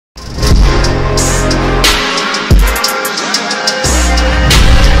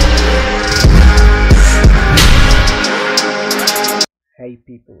Hi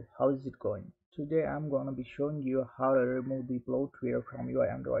people, how is it going? Today I'm gonna be showing you how to remove the bloatware from your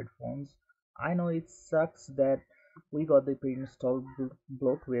Android phones. I know it sucks that we got the pre-installed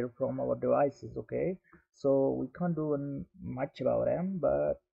bloatware from our devices, okay? So we can't do much about them,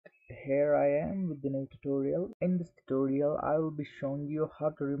 but here I am with the new tutorial. In this tutorial, I will be showing you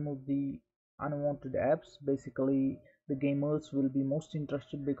how to remove the unwanted apps. Basically, the gamers will be most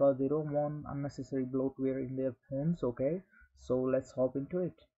interested because they don't want unnecessary bloatware in their phones, okay? So let's hop into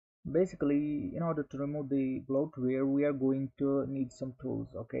it. Basically, in order to remove the bloatware, we are going to need some tools,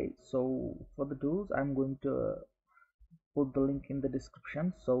 okay? So for the tools, I'm going to put the link in the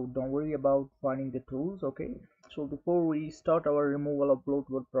description, so don't worry about finding the tools, okay? So before we start our removal of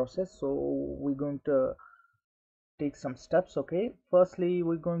bloatware process, so we're going to take some steps, okay? Firstly,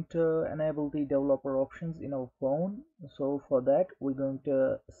 we're going to enable the developer options in our phone. So for that, we're going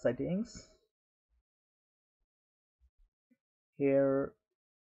to settings. Here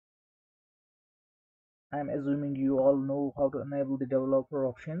I'm assuming you all know how to enable the developer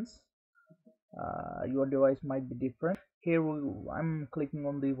options. Your device might be different. Here I'm clicking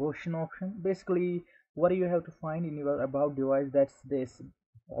on the version option. Basically, what you have to find in your about device, that's this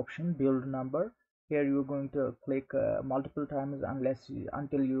option, build number. Here you're going to click multiple times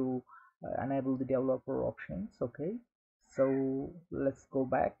until you enable the developer options, okay? So let's go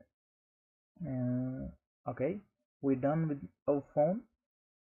back. Okay, we're done with our phone.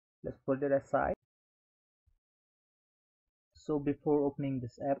 Let's put it aside. So before opening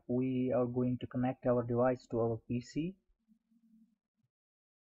this app, we are going to connect our device to our PC.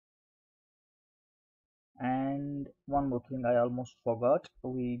 And one more thing I almost forgot,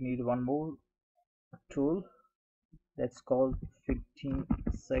 we need one more tool that's called 15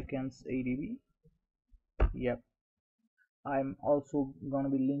 seconds ADB. Yep, I'm also gonna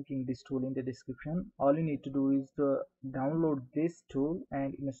be linking this tool in the description. All you need to do is to download this tool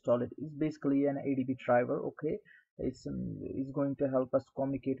and install it. It's basically an ADB driver, okay? It's going to help us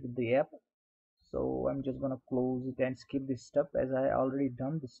communicate with the app. So I'm just gonna close it and skip this step as I already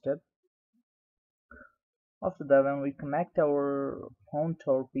done this step. After that, when we connect our phone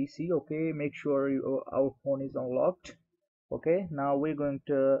to our PC, okay, make sure our phone is unlocked. Okay, now we're going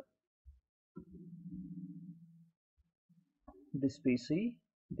to this PC.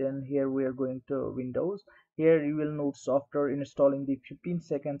 Then here we are going to Windows. Here you will notice after installing the 15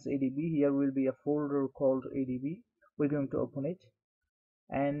 seconds ADB, here will be a folder called ADB. We're going to open it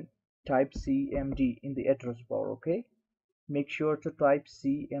and type CMD in the address bar. Okay, make sure to type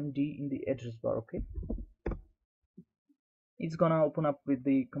CMD in the address bar. Okay, it's gonna open up with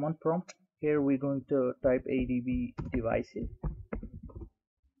the command prompt. Here we're going to type ADB devices.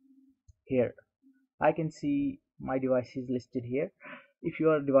 Here I can see my device is listed here. If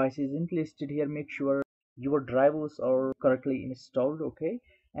your device isn't listed here, make sure your drivers are correctly installed, okay?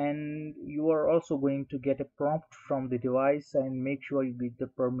 And you are also going to get a prompt from the device, and make sure you give the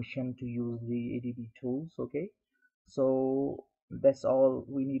permission to use the ADB tools, okay? So that's all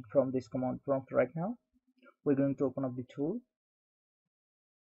we need from this command prompt right now. We're going to open up the tool.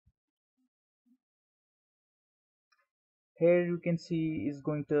 Here you can see is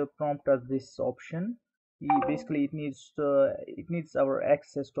going to prompt us this option. Basically it needs our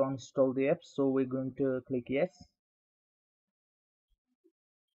access to install the app, so we're going to click yes.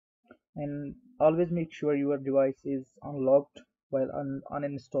 And always make sure your device is unlocked while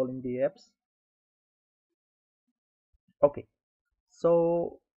uninstalling the apps. Okay,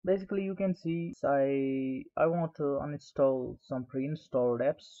 so basically you can see I want to uninstall some pre-installed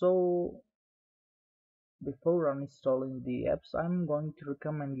apps. So before uninstalling the apps, I'm going to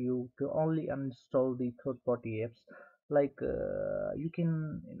recommend you to only uninstall the third-party apps. Like you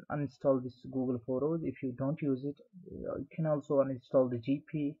can uninstall this Google Photos if you don't use it. You can also uninstall the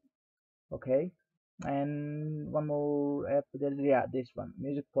GP, okay? And one more app there, yeah, this one,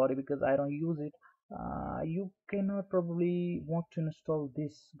 Music Party, because I don't use it. You cannot probably want to install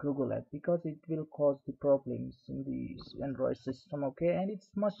this Google app because it will cause the problems in the Android system, okay? And it's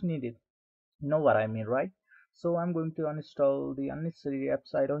much needed, know what I mean, right? So I'm going to uninstall the unnecessary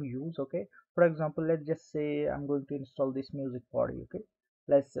apps I don't use, okay? For example, let's just say I'm going to install this Music Party, okay?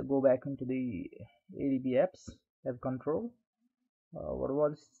 Let's go back into the ADB apps, have control. What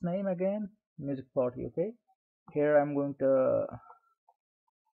was its name again? Music Party, okay? Here I'm going to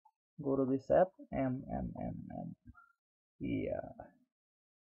go to this app, yeah,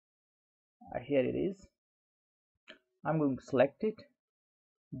 here it is. I'm going to select it.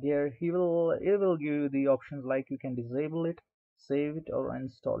 There it will give you the options like you can disable it, save it, or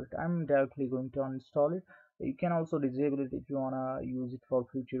uninstall it. I'm directly going to uninstall it. You can also disable it if you wanna use it for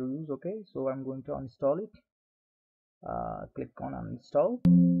future use, okay? So I'm going to uninstall it. Click on uninstall,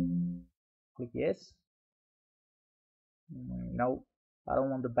 click yes. No, I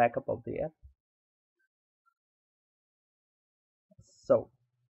don't want the backup of the app. So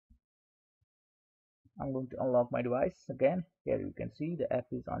I'm going to unlock my device again. Here you can see the app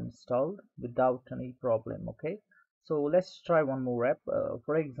is uninstalled without any problem. Okay, so let's try one more app.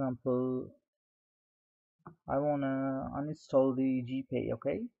 For example, I want to uninstall the GPay.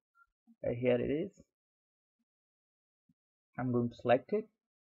 Okay, here it is. I'm going to select it,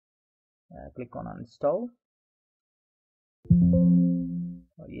 click on uninstall.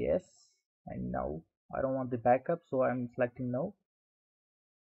 Yes, and no, I don't want the backup, so I'm selecting no.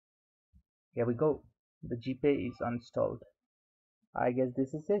 Here we go, the GPay is uninstalled. I guess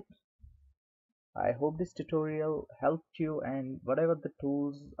this is it. I hope this tutorial helped you, and whatever the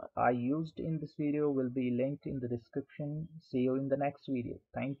tools I used in this video will be linked in the description. See you in the next video.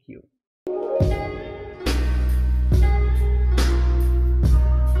 Thank you.